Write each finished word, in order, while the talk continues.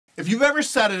If you've ever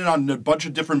sat in on a bunch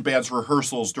of different bands'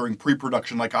 rehearsals during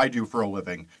pre-production like I do for a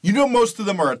living, you know most of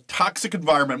them are a toxic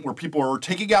environment where people are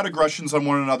taking out aggressions on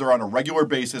one another on a regular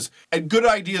basis, and good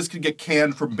ideas can get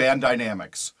canned from band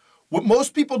dynamics. What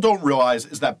most people don't realize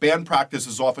is that band practice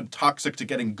is often toxic to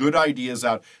getting good ideas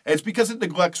out, and it's because it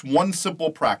neglects one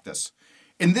simple practice.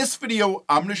 In this video,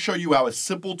 I'm going to show you how a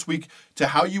simple tweak to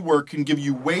how you work can give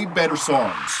you way better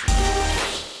songs.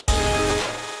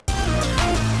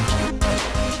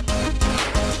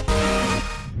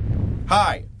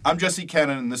 Hi, I'm Jesse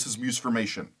Cannon and this is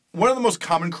Musformation. One of the most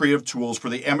common creative tools for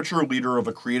the amateur leader of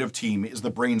a creative team is the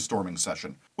brainstorming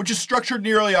session, which is structured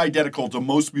nearly identical to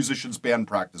most musicians' band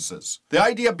practices. The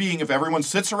idea being if everyone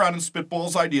sits around and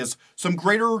spitballs ideas, some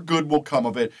greater good will come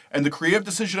of it, and the creative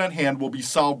decision at hand will be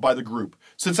solved by the group.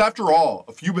 Since after all,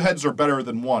 a few heads are better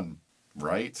than one,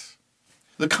 right?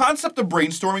 The concept of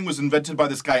brainstorming was invented by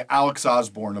this guy Alex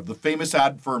Osborne of the famous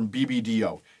ad firm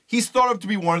BBDO. He's thought of to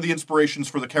be one of the inspirations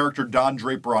for the character Don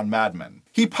Draper on Mad Men.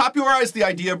 He popularized the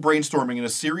idea of brainstorming in a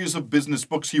series of business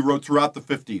books he wrote throughout the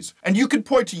 50s, and you could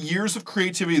point to years of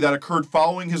creativity that occurred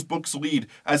following his book's lead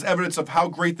as evidence of how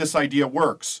great this idea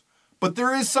works. But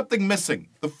there is something missing.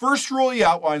 The first rule he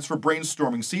outlines for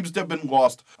brainstorming seems to have been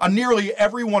lost on nearly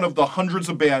every one of the hundreds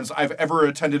of bands I've ever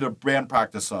attended a band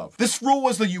practice of. This rule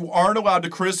was that you aren't allowed to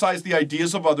criticize the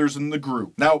ideas of others in the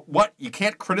group. Now, what? You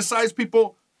can't criticize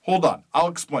people? Hold on, I'll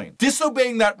explain.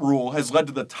 Disobeying that rule has led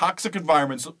to the toxic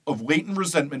environments of latent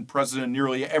resentment present in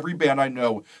nearly every band I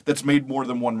know that's made more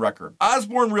than one record.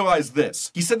 Osborne realized this.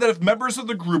 He said that if members of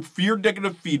the group feared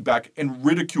negative feedback and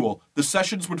ridicule, the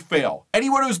sessions would fail.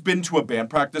 Anyone who's been to a band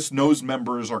practice knows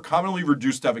members are commonly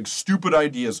reduced to having stupid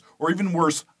ideas, or even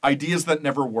worse, ideas that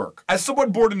never work. As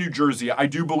someone born in New Jersey, I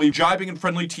do believe jibing and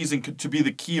friendly teasing to be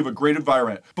the key of a great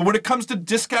environment. But when it comes to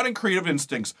discounting creative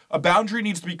instincts, a boundary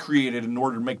needs to be created in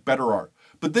order to make better art.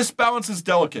 But this balance is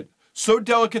delicate. So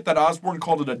delicate that Osborne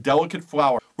called it a delicate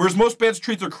flower, whereas most bands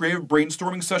treat their creative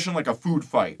brainstorming session like a food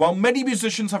fight. While many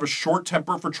musicians have a short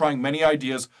temper for trying many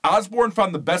ideas, Osborne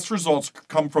found the best results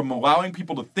come from allowing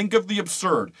people to think of the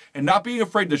absurd and not being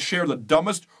afraid to share the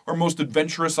dumbest or most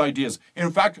adventurous ideas.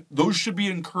 In fact, those should be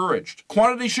encouraged.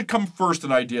 Quantity should come first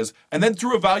in ideas, and then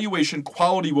through evaluation,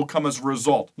 quality will come as a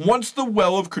result. Once the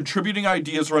well of contributing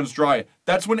ideas runs dry,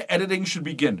 that's when editing should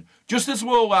begin. Just as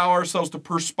we'll allow ourselves to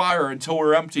perspire until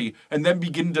we're empty and then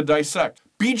begin to dissect.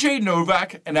 B.J.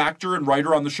 Novak, an actor and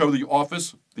writer on the show The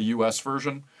Office, the US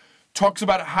version, talks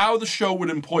about how the show would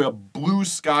employ a blue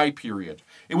sky period,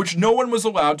 in which no one was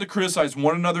allowed to criticize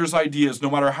one another's ideas no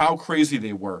matter how crazy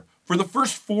they were. For the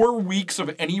first 4 weeks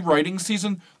of any writing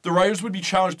season, the writers would be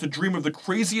challenged to dream of the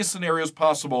craziest scenarios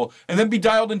possible and then be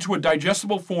dialed into a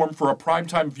digestible form for a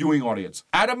primetime viewing audience.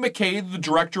 Adam McKay, the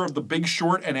director of The Big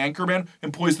Short and Anchorman,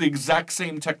 employs the exact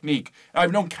same technique. And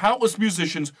I've known countless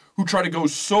musicians who try to go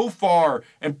so far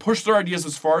and push their ideas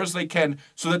as far as they can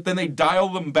so that then they dial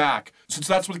them back, since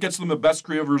that's what gets them the best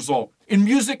creative result. In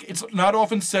music, it's not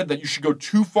often said that you should go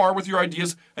too far with your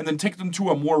ideas and then take them to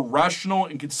a more rational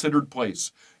and considered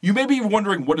place. You may be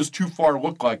wondering, what does too far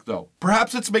look like though?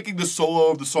 Perhaps it's making the solo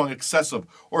of the song excessive,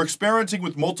 or experimenting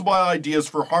with multiple ideas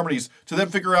for harmonies to then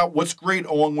figure out what's great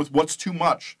along with what's too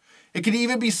much. It can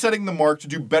even be setting the mark to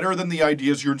do better than the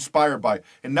ideas you're inspired by,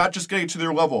 and not just getting to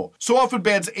their level. So often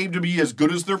bands aim to be as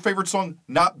good as their favorite song,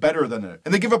 not better than it.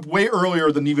 And they give up way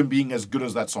earlier than even being as good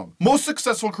as that song. Most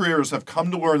successful creators have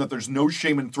come to learn that there's no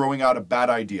shame in throwing out a bad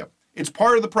idea. It's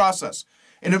part of the process.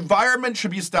 An environment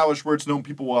should be established where it's known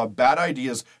people will have bad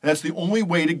ideas, and that's the only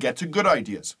way to get to good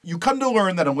ideas. You come to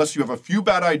learn that unless you have a few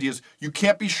bad ideas, you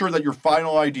can't be sure that your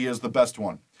final idea is the best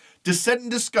one. Dissent and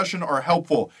discussion are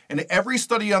helpful, and every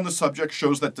study on the subject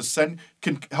shows that dissent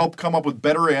can help come up with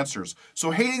better answers. So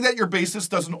hating that your bassist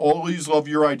doesn't always love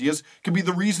your ideas can be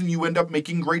the reason you end up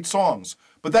making great songs.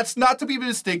 But that's not to be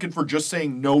mistaken for just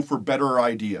saying no for better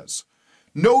ideas.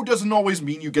 No doesn't always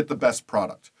mean you get the best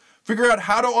product. Figuring out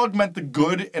how to augment the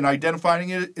good and identifying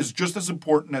it is just as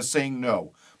important as saying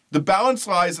no. The balance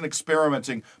lies in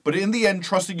experimenting, but in the end,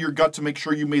 trusting your gut to make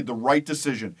sure you made the right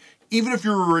decision. Even if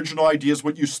your original idea is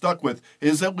what you stuck with, it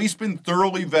has at least been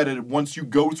thoroughly vetted once you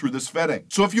go through this vetting.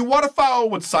 So if you want to follow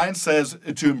what science says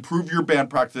to improve your band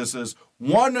practices,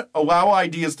 1, allow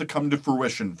ideas to come to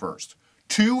fruition first.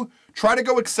 2, try to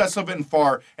go excessive and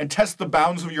far and test the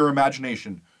bounds of your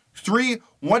imagination. 3,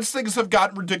 once things have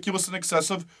gotten ridiculous and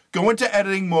excessive, go into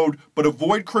editing mode, but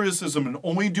avoid criticism and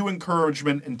only do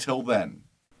encouragement until then.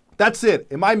 That's it.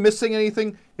 Am I missing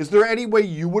anything? Is there any way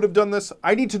you would have done this?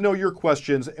 I need to know your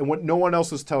questions and what no one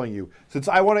else is telling you, since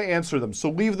I want to answer them,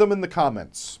 so leave them in the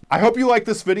comments. I hope you liked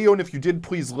this video, and if you did,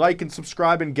 please like and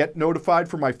subscribe and get notified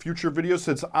for my future videos,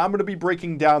 since I'm going to be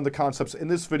breaking down the concepts in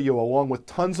this video along with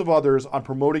tons of others on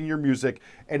promoting your music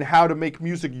and how to make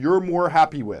music you're more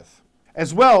happy with.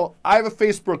 As well, I have a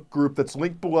Facebook group that's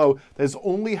linked below that is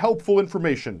only helpful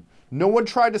information. No one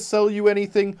tried to sell you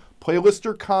anything, playlist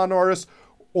or con artists,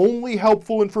 only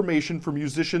helpful information for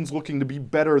musicians looking to be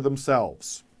better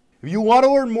themselves. If you want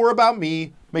to learn more about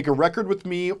me, make a record with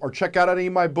me, or check out any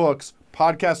of my books,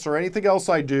 podcasts, or anything else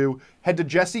I do, head to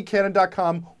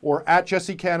jessecannon.com or at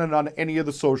jessecannon on any of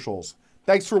the socials.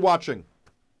 Thanks for watching.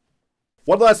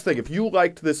 One last thing, if you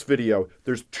liked this video,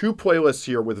 there's 2 playlists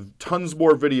here with tons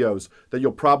more videos that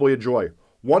you'll probably enjoy.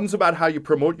 One's about how you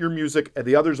promote your music, and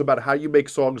the other's about how you make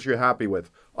songs you're happy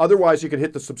with. Otherwise, you can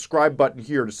hit the subscribe button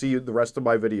here to see the rest of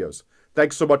my videos.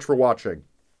 Thanks so much for watching.